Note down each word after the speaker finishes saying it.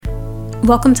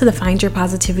Welcome to the Find Your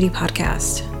Positivity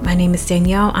podcast. My name is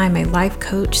Danielle. I'm a life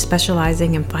coach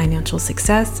specializing in financial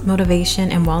success,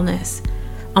 motivation, and wellness.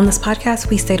 On this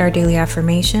podcast, we state our daily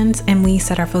affirmations and we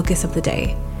set our focus of the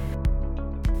day.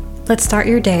 Let's start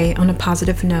your day on a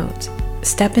positive note.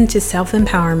 Step into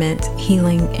self-empowerment,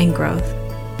 healing, and growth.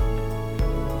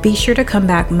 Be sure to come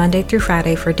back Monday through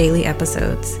Friday for daily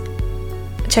episodes.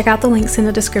 Check out the links in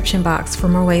the description box for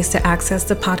more ways to access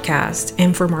the podcast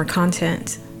and for more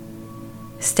content.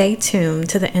 Stay tuned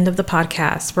to the end of the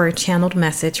podcast for a channeled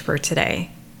message for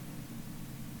today.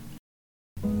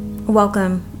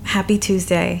 Welcome. Happy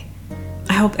Tuesday.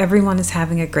 I hope everyone is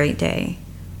having a great day.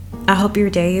 I hope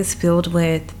your day is filled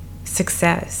with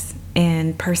success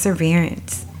and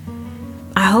perseverance.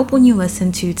 I hope when you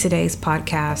listen to today's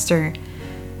podcast or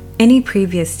any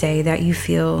previous day that you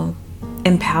feel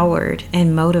empowered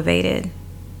and motivated.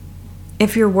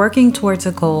 If you're working towards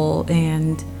a goal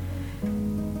and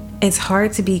it's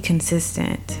hard to be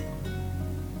consistent,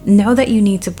 know that you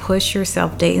need to push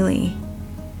yourself daily.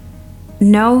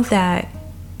 Know that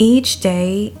each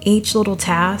day, each little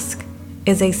task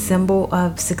is a symbol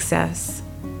of success.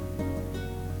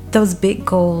 Those big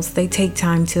goals, they take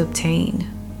time to obtain.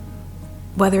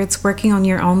 Whether it's working on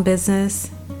your own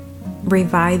business,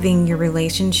 reviving your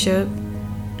relationship,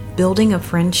 building a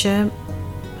friendship,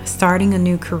 starting a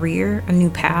new career, a new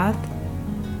path,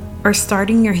 or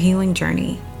starting your healing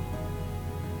journey.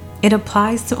 It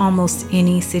applies to almost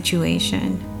any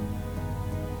situation.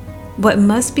 What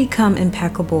must become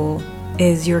impeccable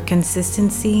is your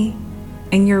consistency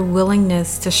and your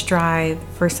willingness to strive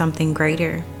for something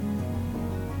greater.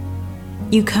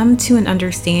 You come to an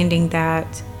understanding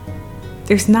that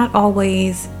there's not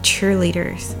always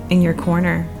cheerleaders in your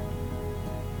corner.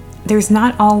 There's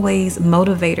not always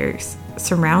motivators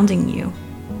surrounding you.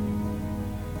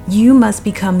 You must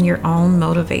become your own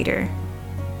motivator.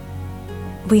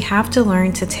 We have to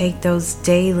learn to take those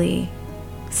daily,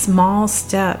 small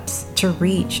steps to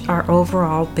reach our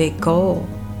overall big goal.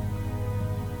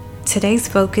 Today's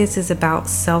focus is about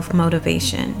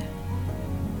self-motivation.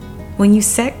 When you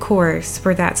set course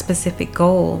for that specific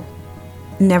goal,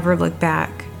 never look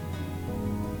back.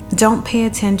 Don't pay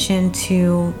attention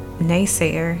to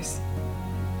naysayers.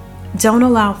 Don't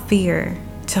allow fear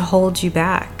to hold you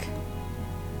back.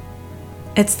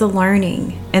 It's the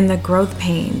learning and the growth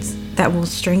pains that will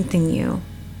strengthen you,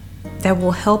 that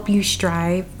will help you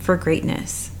strive for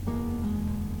greatness.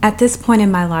 At this point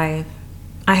in my life,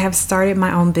 I have started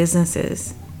my own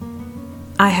businesses.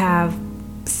 I have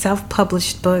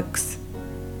self-published books.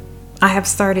 I have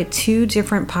started 2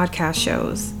 different podcast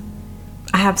shows.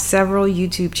 I have several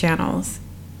YouTube channels.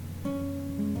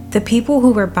 The people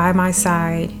who were by my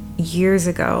side years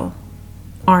ago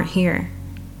aren't here.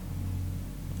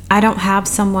 I don't have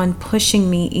someone pushing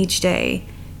me each day,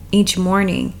 each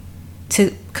morning,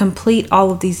 to complete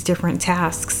all of these different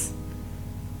tasks.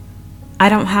 I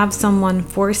don't have someone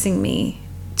forcing me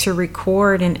to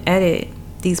record and edit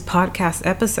these podcast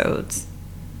episodes.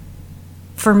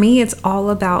 For me, it's all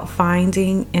about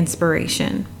finding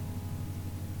inspiration.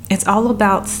 It's all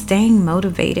about staying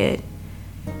motivated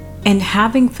and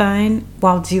having fun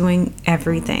while doing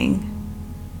everything.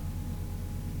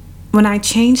 When I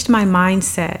changed my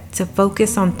mindset to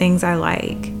focus on things I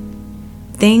like,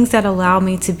 things that allow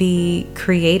me to be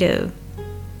creative,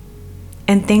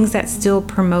 and things that still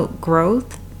promote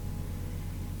growth,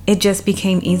 it just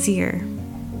became easier.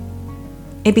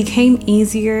 It became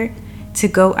easier to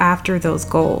go after those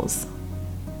goals.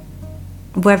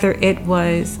 Whether it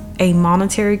was a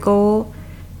monetary goal,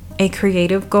 a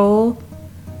creative goal,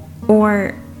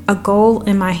 or a goal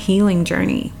in my healing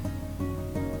journey.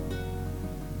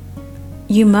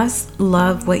 You must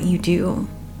love what you do.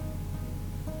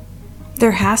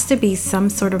 There has to be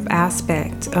some sort of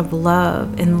aspect of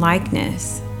love and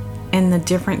likeness in the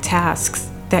different tasks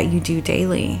that you do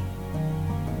daily.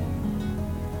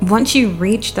 Once you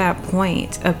reach that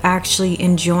point of actually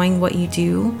enjoying what you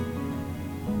do,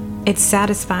 it's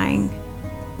satisfying.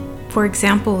 For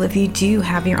example, if you do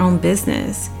have your own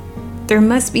business, there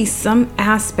must be some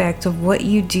aspect of what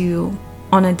you do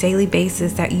on a daily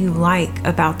basis that you like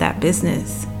about that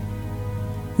business.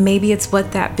 Maybe it's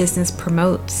what that business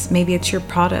promotes. Maybe it's your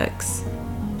products.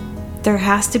 There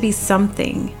has to be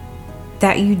something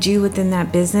that you do within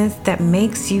that business that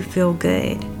makes you feel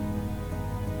good.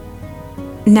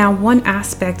 Now, one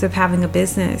aspect of having a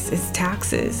business is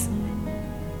taxes.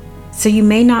 So you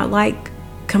may not like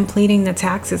completing the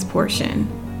taxes portion,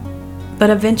 but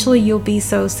eventually you'll be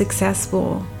so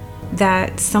successful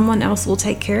that someone else will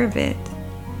take care of it.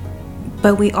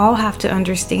 But we all have to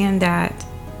understand that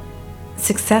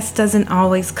success doesn't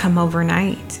always come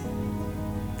overnight.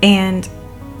 And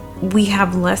we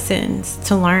have lessons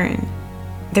to learn.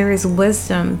 There is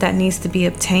wisdom that needs to be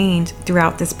obtained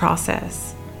throughout this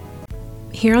process.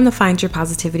 Here on the Find Your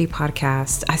Positivity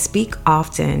podcast, I speak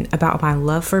often about my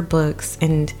love for books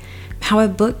and how a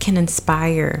book can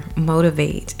inspire,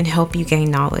 motivate, and help you gain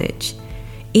knowledge.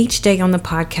 Each day on the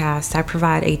podcast, I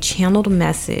provide a channeled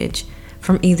message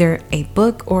from either a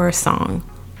book or a song.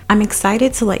 I'm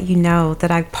excited to let you know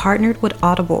that I've partnered with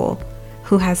Audible,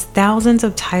 who has thousands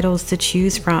of titles to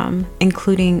choose from,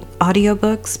 including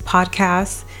audiobooks,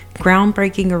 podcasts,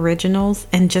 groundbreaking originals,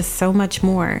 and just so much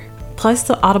more. Plus,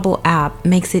 the Audible app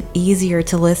makes it easier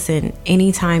to listen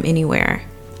anytime, anywhere.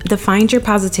 The Find Your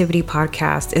Positivity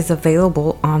podcast is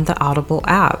available on the Audible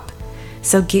app.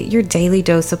 So get your daily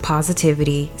dose of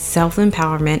positivity,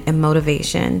 self-empowerment, and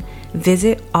motivation.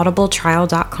 Visit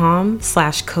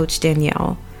audibletrial.com/Coach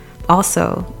Danielle.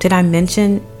 Also, did I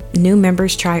mention new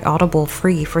members try Audible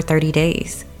free for 30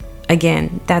 days?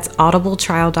 Again, that's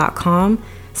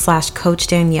audibletrial.com/Coach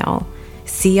Danielle.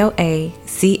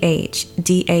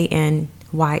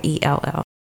 CoachDanielle.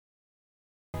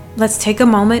 Let's take a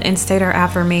moment and state our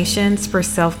affirmations for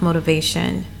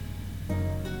self-motivation.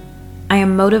 I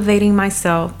am motivating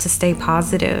myself to stay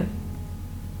positive.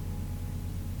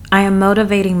 I am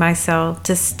motivating myself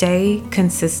to stay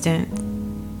consistent.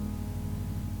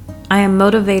 I am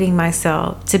motivating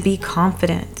myself to be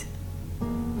confident.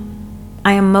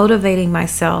 I am motivating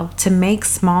myself to make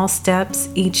small steps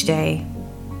each day.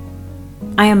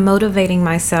 I am motivating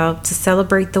myself to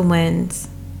celebrate the wins.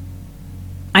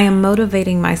 I am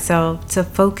motivating myself to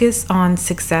focus on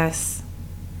success.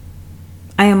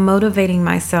 I am motivating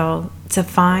myself to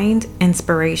find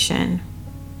inspiration.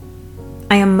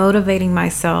 I am motivating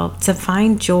myself to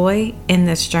find joy in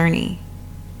this journey.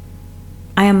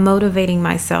 I am motivating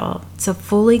myself to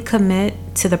fully commit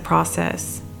to the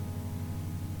process.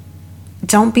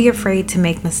 Don't be afraid to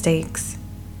make mistakes.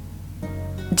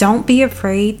 Don't be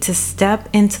afraid to step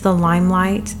into the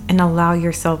limelight and allow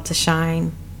yourself to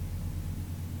shine.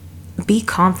 Be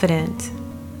confident.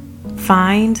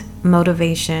 Find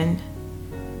motivation.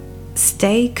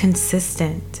 Stay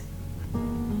consistent.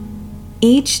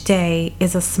 Each day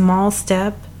is a small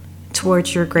step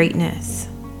towards your greatness.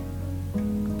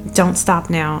 Don't stop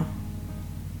now.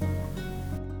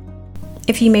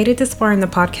 If you made it this far in the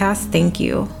podcast, thank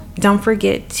you. Don't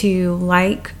forget to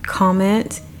like,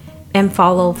 comment, and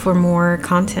follow for more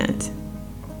content.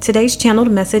 Today's channeled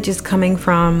message is coming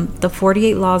from The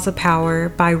 48 Laws of Power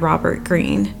by Robert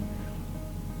Greene.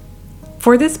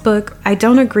 For this book, I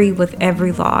don't agree with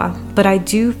every law, but I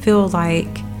do feel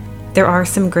like there are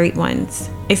some great ones,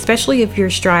 especially if you're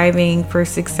striving for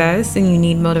success and you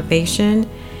need motivation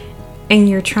and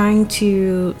you're trying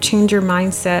to change your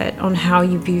mindset on how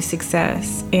you view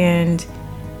success and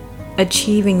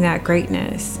achieving that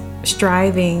greatness,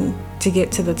 striving to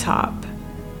get to the top.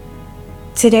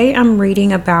 Today I'm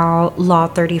reading about Law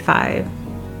 35.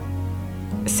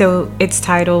 So it's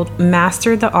titled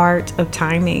Master the Art of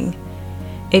Timing.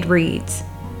 It reads,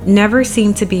 never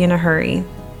seem to be in a hurry.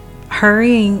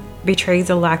 Hurrying betrays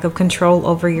a lack of control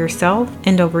over yourself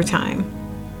and over time.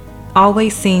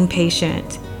 Always seem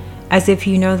patient, as if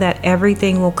you know that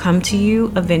everything will come to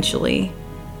you eventually.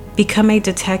 Become a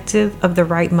detective of the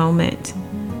right moment.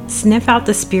 Sniff out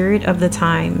the spirit of the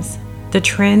times, the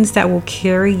trends that will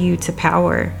carry you to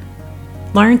power.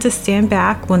 Learn to stand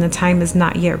back when the time is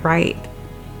not yet ripe,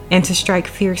 and to strike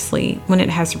fiercely when it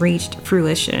has reached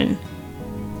fruition.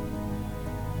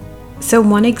 So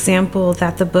one example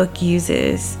that the book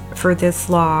uses for this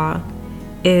law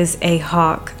is a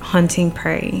hawk hunting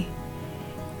prey.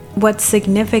 What's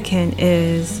significant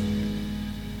is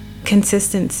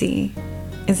consistency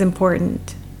is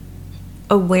important.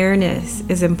 Awareness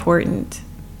is important.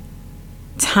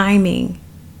 Timing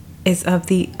is of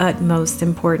the utmost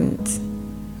importance.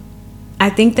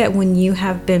 I think that when you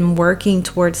have been working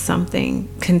towards something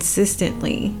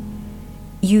consistently,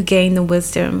 you gain the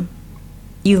wisdom,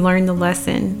 you learn the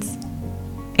lessons,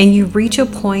 and you reach a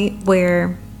point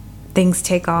where things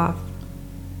take off.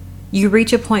 You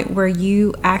reach a point where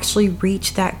you actually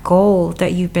reach that goal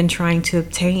that you've been trying to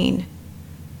obtain.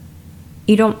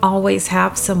 You don't always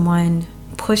have someone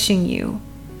pushing you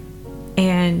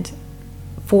and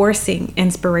forcing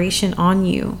inspiration on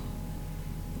you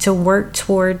to work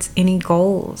towards any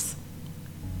goals.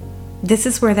 This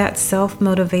is where that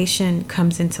self-motivation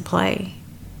comes into play.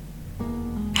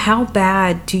 How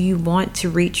bad do you want to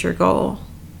reach your goal?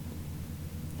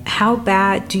 How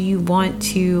bad do you want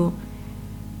to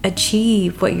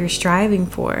achieve what you're striving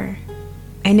for?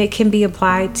 And it can be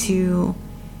applied to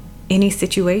any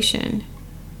situation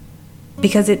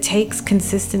because it takes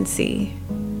consistency.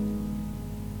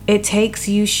 It takes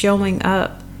you showing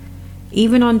up,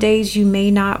 even on days you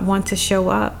may not want to show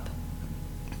up.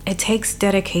 It takes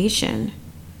dedication.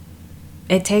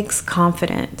 It takes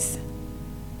confidence.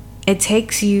 It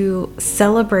takes you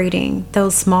celebrating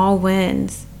those small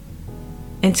wins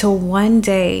until one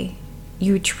day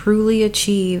you truly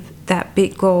achieve that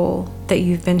big goal that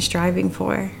you've been striving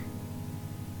for.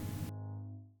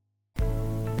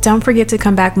 Don't forget to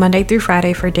come back Monday through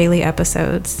Friday for daily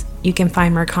episodes. You can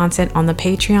find more content on the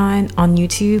Patreon, on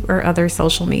YouTube, or other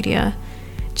social media.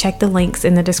 Check the links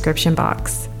in the description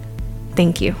box.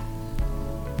 Thank you.